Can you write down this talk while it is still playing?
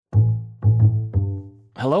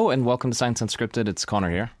Hello and welcome to Science Unscripted. It's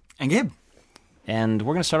Connor here. And Gabe. And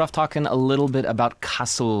we're going to start off talking a little bit about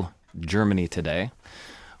Kassel, Germany today,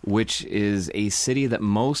 which is a city that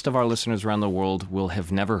most of our listeners around the world will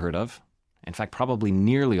have never heard of. In fact, probably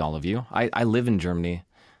nearly all of you. I live in Germany,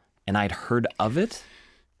 and I'd heard of it,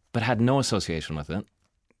 but had no association with it.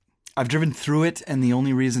 I've driven through it, and the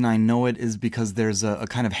only reason I know it is because there's a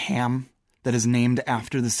kind of ham that is named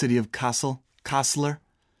after the city of Kassel. Kassler.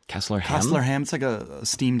 Kassler ham? Kassler ham. It's like a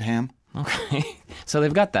steamed ham. Okay. So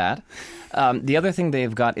they've got that. The other thing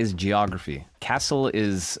they've got is geography. Kassel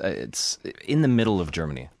is it's in the middle of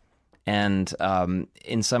Germany. And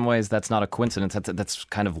in some ways, that's not a coincidence. That's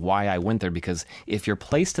kind of why I went there, because if you're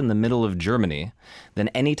placed in the middle of Germany, then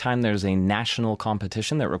anytime there's a national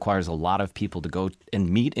competition that requires a lot of people to go and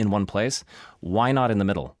meet in one place, why not in the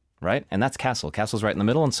middle, right? And that's Kassel. Kassel's right in the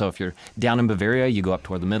middle. And so if you're down in Bavaria, you go up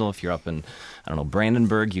toward the middle. If you're up in,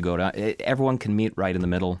 Brandenburg, you go down. Everyone can meet right in the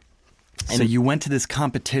middle. And so you went to this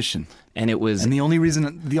competition. And it was... And the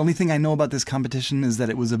only thing I know about this competition is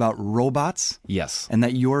that it was about robots. Yes. And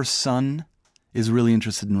that your son is really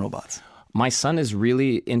interested in robots. My son is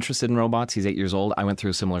really interested in robots. He's 8 years old. I went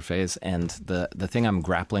through a similar phase. And the thing I'm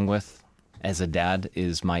grappling with as a dad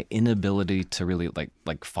is my inability to really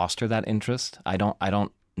like foster that interest. I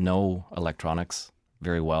don't know electronics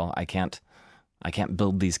very well. I can't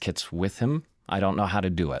build these kits with him. I don't know how to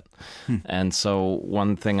do it. And so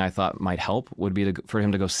one thing I thought might help would be for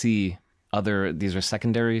him to go see these are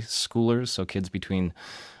secondary schoolers, so kids between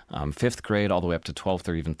 5th grade all the way up to 12th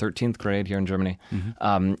or even 13th grade here in Germany,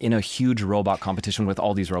 in a huge robot competition with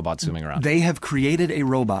all these robots zooming around. They have created a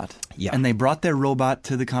robot, yeah, and they brought their robot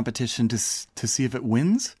to the competition to see if it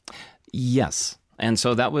wins? Yes. And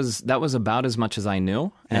so that was about as much as I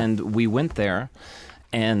knew. Yeah. And we went there,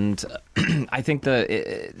 and I think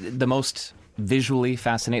the most visually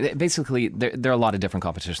fascinating. Basically, there are a lot of different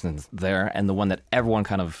competitions there, and the one that everyone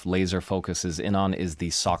kind of laser focuses in on is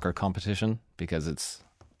the soccer competition, because it's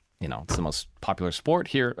the most popular sport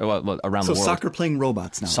here around the world. So soccer playing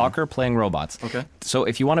robots now. Soccer playing robots. Okay. So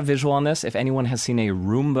if you want a visual on this, if anyone has seen a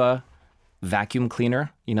Roomba vacuum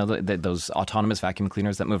cleaner, those autonomous vacuum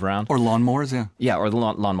cleaners that move around. Or lawnmowers, yeah. Yeah, or the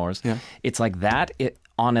lawnmowers. Yeah. It's like that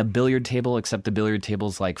on a billiard table, except the billiard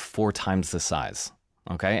table's like 4 times the size.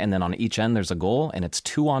 Okay, and then on each end there's a goal, and it's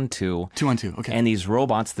 2-on-2. 2-on-2, okay. And these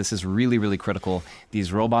robots, this is really, really critical.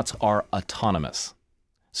 These robots are autonomous.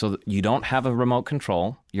 So you don't have a remote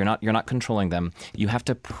control. You're not controlling them. You have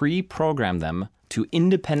to pre-program them to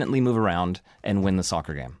independently move around and win the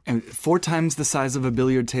soccer game. And 4 times the size of a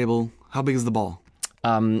billiard table. How big is the ball?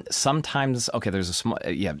 Sometimes, there's a small,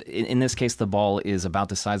 in this case, the ball is about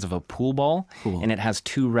the size of a pool ball. And it has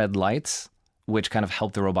 2 red lights, which kind of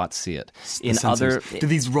help the robots see it. Do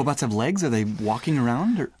these robots have legs? Are they walking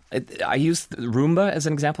around? Or? I use Roomba as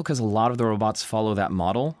an example because a lot of the robots follow that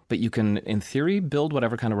model, but you can, in theory, build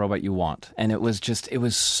whatever kind of robot you want. And it was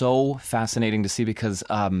so fascinating to see because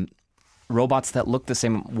robots that look the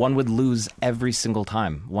same, one would lose every single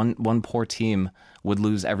time. One poor team would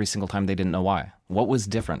lose every single time. They didn't know why. What was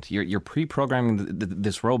different? You're pre-programming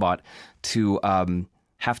this robot to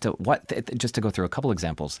just to go through a couple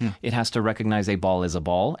examples. Yeah. It has to recognize a ball as a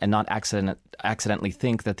ball and not accidentally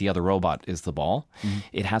think that the other robot is the ball. Mm-hmm.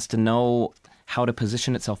 It has to know how to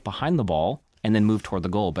position itself behind the ball and then move toward the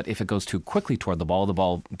goal. But if it goes too quickly toward the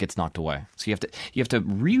ball gets knocked away. So you have to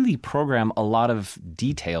really program a lot of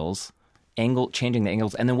details, changing the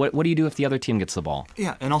angles. And then what do you do if the other team gets the ball?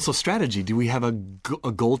 Yeah, and also strategy. Do we have a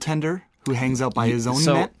goaltender who hangs out by his own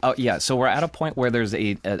net? So we're at a point where there's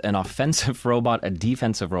an offensive robot, a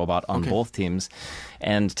defensive robot on both teams.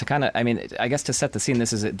 And to kind of, I guess to set the scene,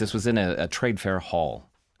 this was in a trade fair hall,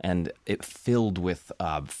 and it filled with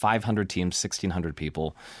 500 teams, 1,600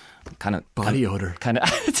 people. Body odor.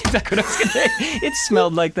 That's exactly what I was going to say. It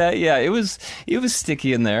smelled like that. Yeah, it was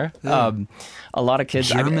sticky in there. Yeah. A lot of kids.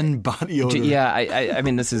 German body odor. Yeah,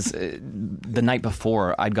 this is the night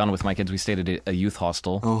before I'd gone with my kids. We stayed at a youth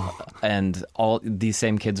hostel, and all these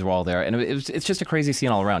same kids were all there, and it's just a crazy scene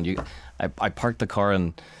all around. I parked the car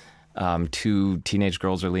and 2 teenage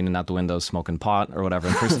girls are leaning out the window smoking pot or whatever.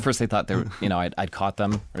 And first they thought I'd caught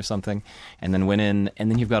them or something, and then went in, and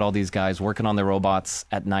then you've got all these guys working on their robots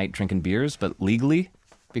at night drinking beers, but legally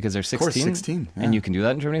because they're 16. Of course, 16. Yeah. And you can do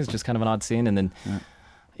that in Germany. It's just kind of an odd scene, and then.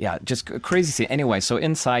 Yeah, just a crazy scene. Anyway, so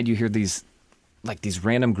inside you hear these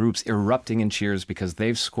random groups erupting in cheers because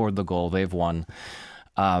they've scored the goal, they've won.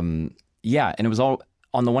 And it was all,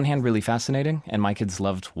 on the one hand, really fascinating, and my kids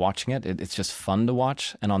loved watching it. It's just fun to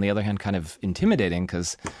watch. And on the other hand, kind of intimidating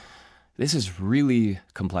because this is really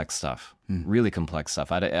complex stuff. Really complex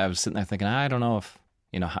stuff. I was sitting there thinking, I don't know if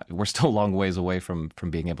we're still a long ways away from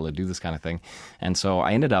being able to do this kind of thing. And so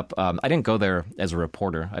I ended up, I didn't go there as a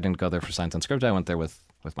reporter. I didn't go there for Science Unscripted. I went there with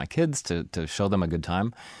my kids to show them a good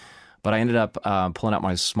time. But I ended up pulling out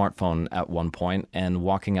my smartphone at one point and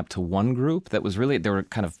walking up to one group that was really, they were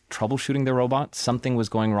kind of troubleshooting their robot. Something was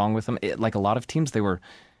going wrong with them. Like a lot of teams, they were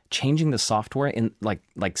changing the software in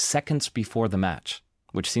like seconds before the match,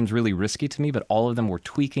 which seems really risky to me, but all of them were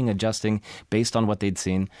tweaking, adjusting based on what they'd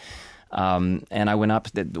seen. And I went up,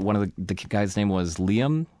 one of the guy's name was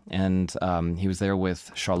Liam, and he was there with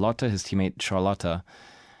Charlotte, his teammate Charlotte.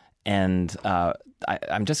 And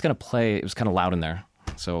I'm just going to play, it was kind of loud in there.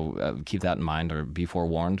 So keep that in mind or be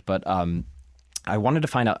forewarned. But I wanted to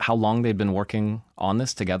find out how long they'd been working on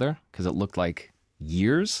this together, because it looked like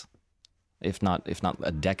years, if not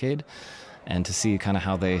a decade, and to see kind of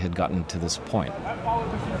how they had gotten to this point.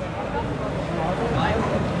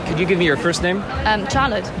 Could you give me your first name?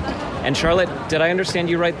 Charlotte. And Charlotte, did I understand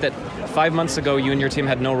you right that 5 months ago you and your team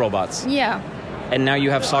had no robots? Yeah. And now you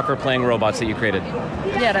have soccer playing robots that you created?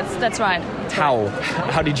 Yeah, that's right. How?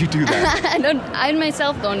 How did you do that? I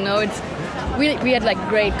myself don't know. We had like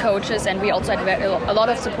great coaches, and we also had a lot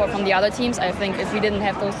of support from the other teams. I think if we didn't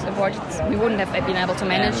have those support, we wouldn't have been able to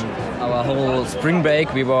manage. Our whole spring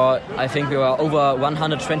break, we were over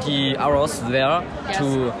 120 hours there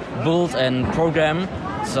to build and program.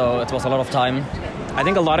 So it was a lot of time. I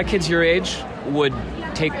think a lot of kids your age would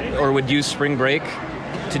use spring break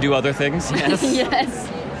to do other things. Yes. Yes.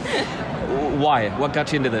 Why? What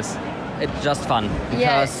got you into this? It's just fun,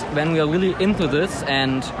 because when we are really into this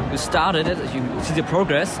and we started it, you see the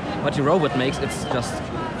progress, what your robot makes, it's just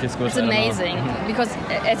feels good. It's amazing, because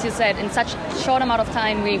as you said, in such short amount of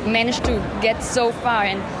time we managed to get so far.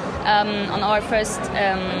 And on our first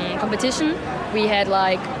competition, we had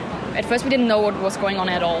at first we didn't know what was going on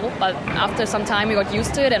at all, but after some time we got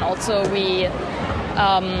used to it, and also we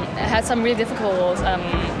had some really difficult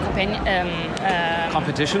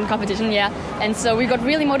competition, yeah. And so we got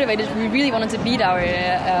really motivated. We really wanted to beat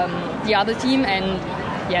the other team, and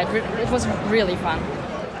yeah, it was really fun.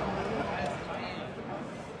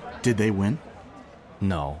 Did they win?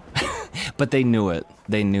 No, but they knew it.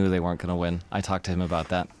 They knew they weren't going to win. I talked to him about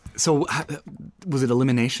that. So was it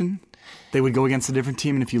elimination? They would go against a different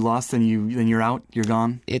team, and if you lost, then you're out. You're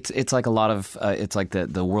gone. It's like a lot of it's like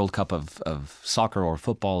the World Cup of soccer or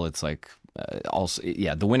football. It's like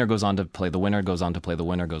the winner goes on to play the winner, goes on to play the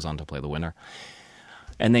winner, goes on to play the winner.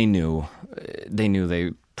 And they knew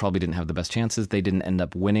they probably didn't have the best chances. They didn't end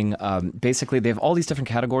up winning. Basically, they have all these different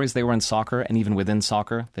categories. They were in soccer, and even within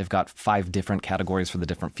soccer, they've got 5 different categories for the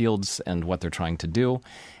different fields and what they're trying to do.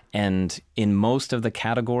 And in most of the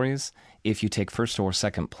categories, if you take first or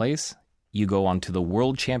second place, you go on to the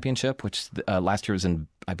World Championship, which last year was in,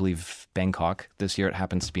 I believe, Bangkok. This year it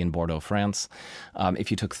happens to be in Bordeaux, France.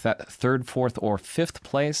 If you took third, fourth, or fifth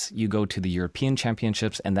place, you go to the European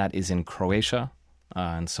Championships, and that is in Croatia.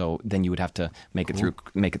 And so then you would have to make it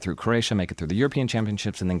through Croatia, make it through the European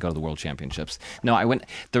Championships, and then go to the World Championships. No, I went.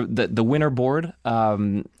 The winner board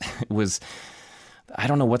was. I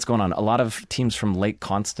don't know what's going on. A lot of teams from Lake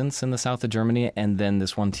Constance in the south of Germany, and then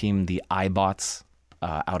this one team, the iBots,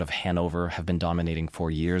 out of Hanover, have been dominating for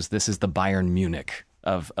years. This is the Bayern Munich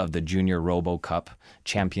of the Junior Robo Cup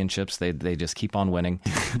Championships. They just keep on winning.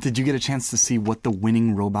 Did you get a chance to see what the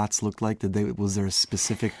winning robots looked like? Was there a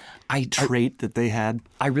specific trait that they had?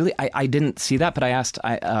 I didn't see that, but I asked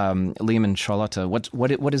Liam and Charlotte,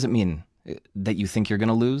 what does it mean that you think you're going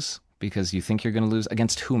to lose? Because you think you're going to lose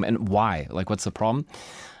against whom and why? Like, what's the problem?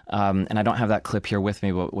 And I don't have that clip here with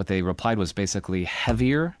me, but what they replied was basically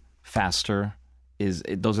heavier, faster.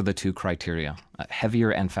 Those are the 2 criteria, heavier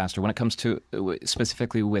and faster, when it comes to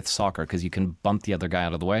specifically with soccer, because you can bump the other guy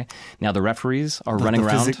out of the way. Now, the referees are running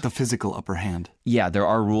around. The physical upper hand. Yeah, there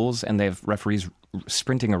are rules, and they have referees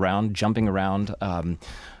sprinting around, jumping around,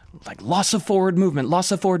 like loss of forward movement,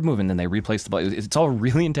 and they replace the ball. It's all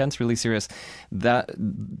really intense, really serious. That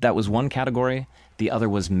was one category. The other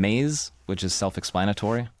was maze, which is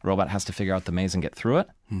self-explanatory. Robot has to figure out the maze and get through it,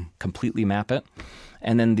 completely map it.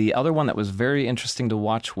 And then the other one that was very interesting to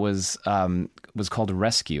watch was called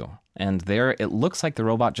Rescue. And there it looks like the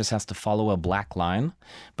robot just has to follow a black line,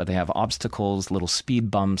 but they have obstacles, little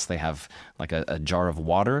speed bumps. They have like a jar of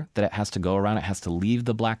water that it has to go around. It has to leave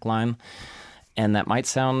the black line. And that might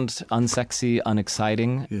sound unsexy,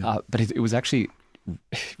 unexciting, but it was actually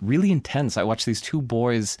really intense. I watched these 2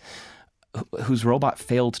 boys whose robot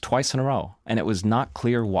failed twice in a row, and it was not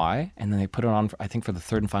clear why. And then they put it on, I think, for the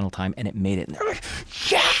 3rd and final time, and it made it. And they're like,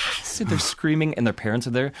 yes! And they're screaming, and their parents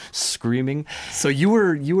are there screaming. So you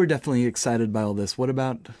were definitely excited by all this. What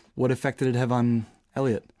effect did it have on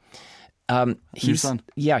Elliot? Your son?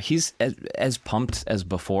 Yeah, he's as pumped as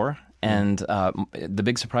before. And the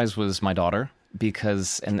big surprise was my daughter,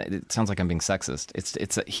 because, and it sounds like I'm being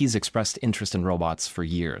sexist, he's expressed interest in robots for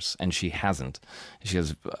years, and she hasn't. She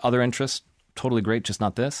has other interests, totally great, just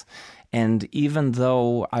not this. And even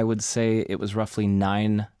though I would say it was roughly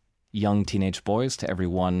 9 young teenage boys to every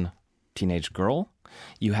 1 teenage girl,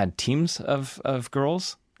 you had teams of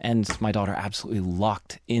girls, and my daughter absolutely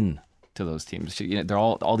locked in to those teams. They're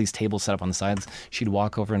all these tables set up on the sides. She'd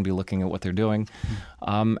walk over and be looking at what they're doing,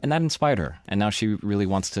 and that inspired her. And now she really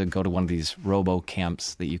wants to go to one of these robo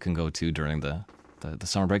camps that you can go to during the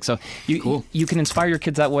summer break. So you can inspire your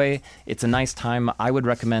kids that way. It's a nice time. I would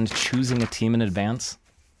recommend choosing a team in advance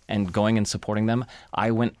and going and supporting them.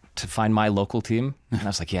 I went to find my local team, and I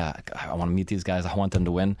was like, yeah, I want to meet these guys. I want them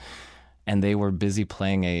to win. And they were busy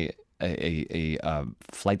playing a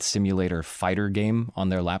flight simulator fighter game on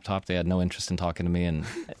their laptop. They had no interest in talking to me, and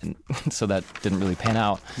so that didn't really pan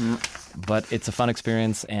out. Yeah. But it's a fun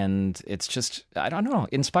experience, and it's just, I don't know,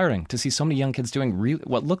 inspiring to see so many young kids doing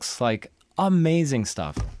what looks like amazing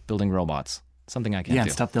stuff, building robots. Something I can't do. Yeah,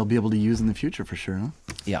 stuff they'll be able to use in the future for sure, huh?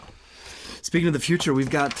 Yeah. Speaking of the future, do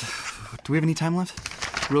we have any time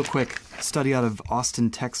left? Real quick, study out of Austin,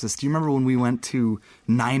 Texas. Do you remember when we went to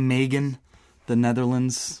Nijmegen, the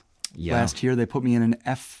Netherlands? Yeah. Last year, they put me in an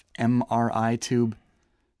fMRI tube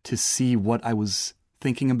to see what I was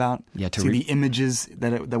thinking about, to see the images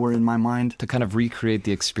that were in my mind. To kind of recreate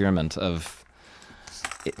the experiment of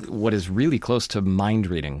what is really close to mind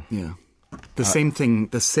reading. Yeah. The same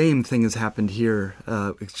thing has happened here,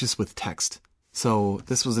 it's just with text. So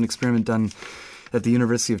this was an experiment done at the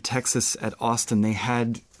University of Texas at Austin. They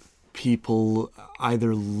had people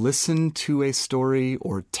either listen to a story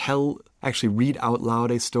or actually read out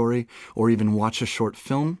loud a story, or even watch a short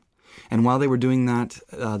film. And while they were doing that,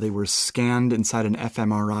 they were scanned inside an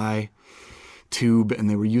fMRI tube, and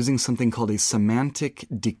they were using something called a semantic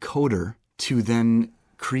decoder to then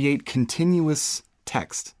create continuous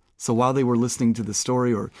text. So while they were listening to the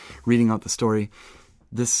story or reading out the story,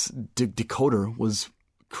 this decoder was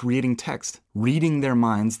creating text, reading their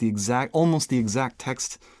minds, almost the exact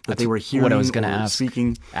text that they were hearing what I was going to ask.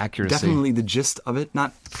 Speaking. Accuracy. Definitely the gist of it.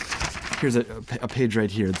 Here's a page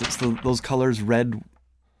right here. Those colors, red,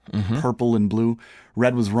 purple, and blue.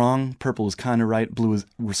 Red was wrong. Purple was kind of right. Blue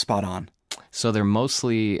was spot on. So they're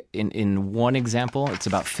mostly, in one example, it's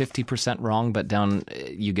about 50% wrong, but down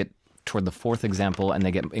you get toward the 4th example, and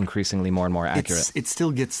they get increasingly more and more accurate. It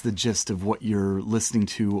still gets the gist of what you're listening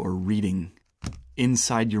to or reading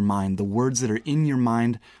inside your mind. The words that are in your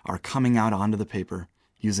mind are coming out onto the paper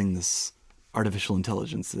using this artificial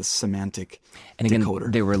intelligence, this semantic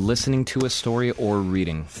decoder. They were listening to a story or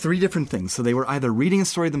reading. 3 different things. So they were either reading a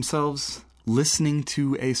story themselves, listening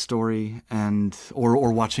to a story,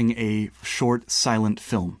 or watching a short silent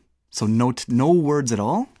film. So no words at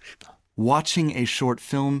all. Watching a short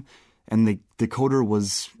film, and the decoder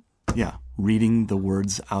was, reading the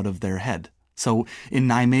words out of their head. So in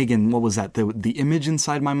Nijmegen, what was that? The image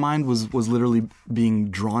inside my mind was literally being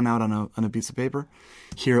drawn out on a piece of paper.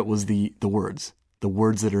 Here it was the words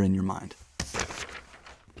that are in your mind.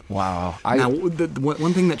 Wow. Now,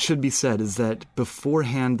 one thing that should be said is that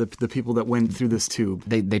beforehand, the people that went through this tube,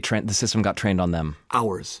 the system got trained on them.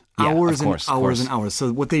 Hours and hours.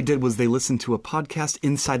 So what they did was they listened to a podcast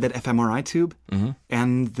inside that fMRI tube,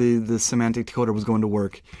 and the semantic decoder was going to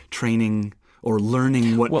work training or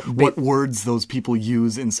learning what words those people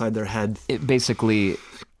use inside their head.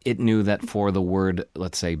 It knew that for the word,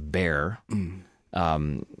 let's say, bear,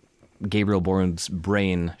 Gabriel Byrne's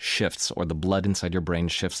brain shifts, or the blood inside your brain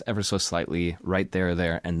shifts ever so slightly right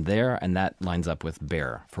there, and that lines up with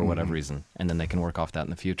bear for whatever reason. And then they can work off that in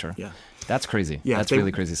the future. Yeah. That's crazy. Yeah, that's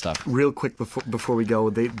really crazy stuff. Real quick before we go,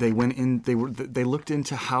 they went in, they looked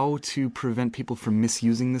into how to prevent people from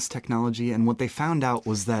misusing this technology, and what they found out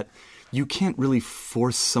was that you can't really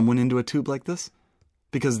force someone into a tube like this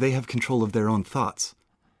because they have control of their own thoughts.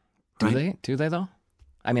 Right? Do they though?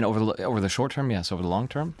 I mean, over the short term, yes. Over the long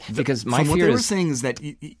term, because my fear is... what they were saying is that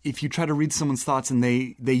if you try to read someone's thoughts and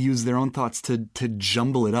they use their own thoughts to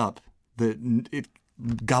jumble it up,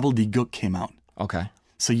 gobbledygook came out. Okay.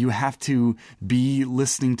 So you have to be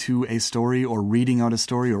listening to a story or reading out a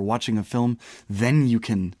story or watching a film, then you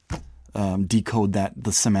can decode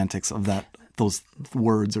the semantics of those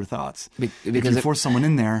words or thoughts. Because if you force someone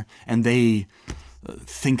in there and they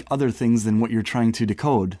think other things than what you're trying to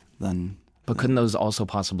decode, then... But couldn't those also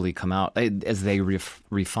possibly come out as they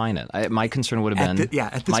refine it? My concern would have been...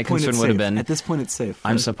 At this point, it's safe.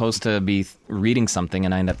 I'm supposed to be reading something,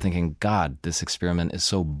 and I end up thinking, God, this experiment is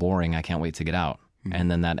so boring, I can't wait to get out.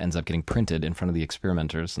 and then that ends up getting printed in front of the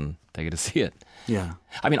experimenters, and they get to see it. Yeah.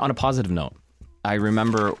 I mean, on a positive note, I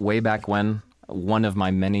remember way back when one of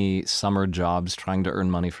my many summer jobs trying to earn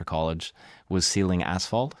money for college was sealing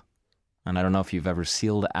asphalt. And I don't know if you've ever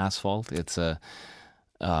sealed asphalt. It's a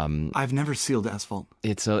I've never sealed asphalt.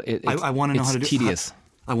 I want to know how to do it. It's tedious.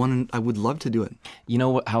 I would love to do it. You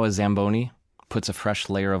know how a Zamboni puts a fresh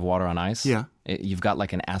layer of water on ice? Yeah. You've got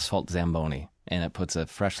like an asphalt Zamboni, and it puts a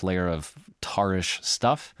fresh layer of tarish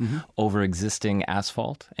stuff over existing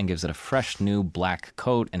asphalt and gives it a fresh new black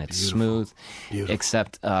coat, and it's smooth. Beautiful.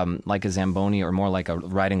 Except like a Zamboni or more like a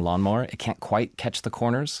riding lawnmower, it can't quite catch the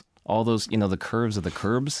corners. All those, the curves of the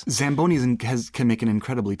curbs. Zambonis can make an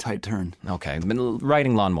incredibly tight turn. Okay,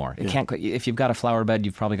 riding lawnmower. It can't. If you've got a flower bed,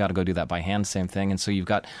 you've probably got to go do that by hand. Same thing. And so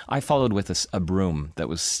I followed with a broom that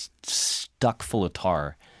was stuck full of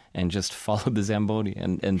tar, and just followed the Zamboni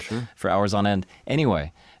and for hours on end.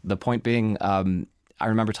 Anyway, the point being, I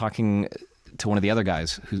remember talking to one of the other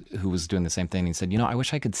guys who was doing the same thing. And he said, I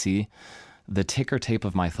wish I could see the ticker tape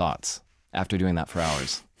of my thoughts after doing that for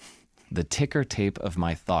hours. The ticker tape of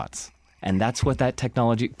my thoughts. And that's what that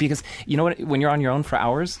technology, because you know what, when you're on your own for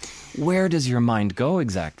hours, where does your mind go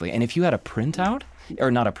exactly? And if you had a printout,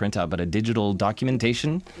 or not a printout, but a digital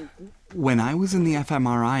documentation. When I was in the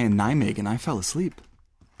fMRI in Nijmegen, I fell asleep.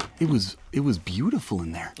 It was beautiful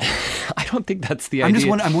in there. I don't think that's the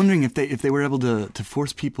idea. I'm wondering if they were able to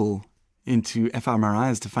force people into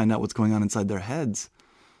fMRIs to find out what's going on inside their heads.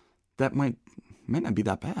 That might not be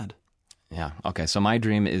that bad. Yeah. Okay. So my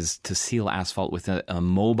dream is to seal asphalt with a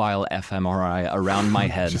mobile fMRI around my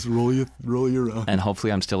head. Just roll you around. And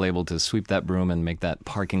hopefully I'm still able to sweep that broom and make that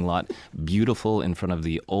parking lot beautiful in front of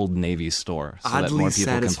the Old Navy store so that more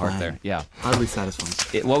people can park there. Yeah. Oddly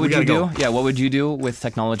satisfying. What would you do? Yeah. What would you do with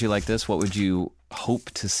technology like this? What would you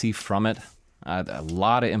hope to see from it? A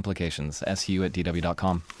lot of implications.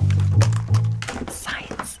 SU@dw.com.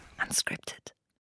 Science Unscripted.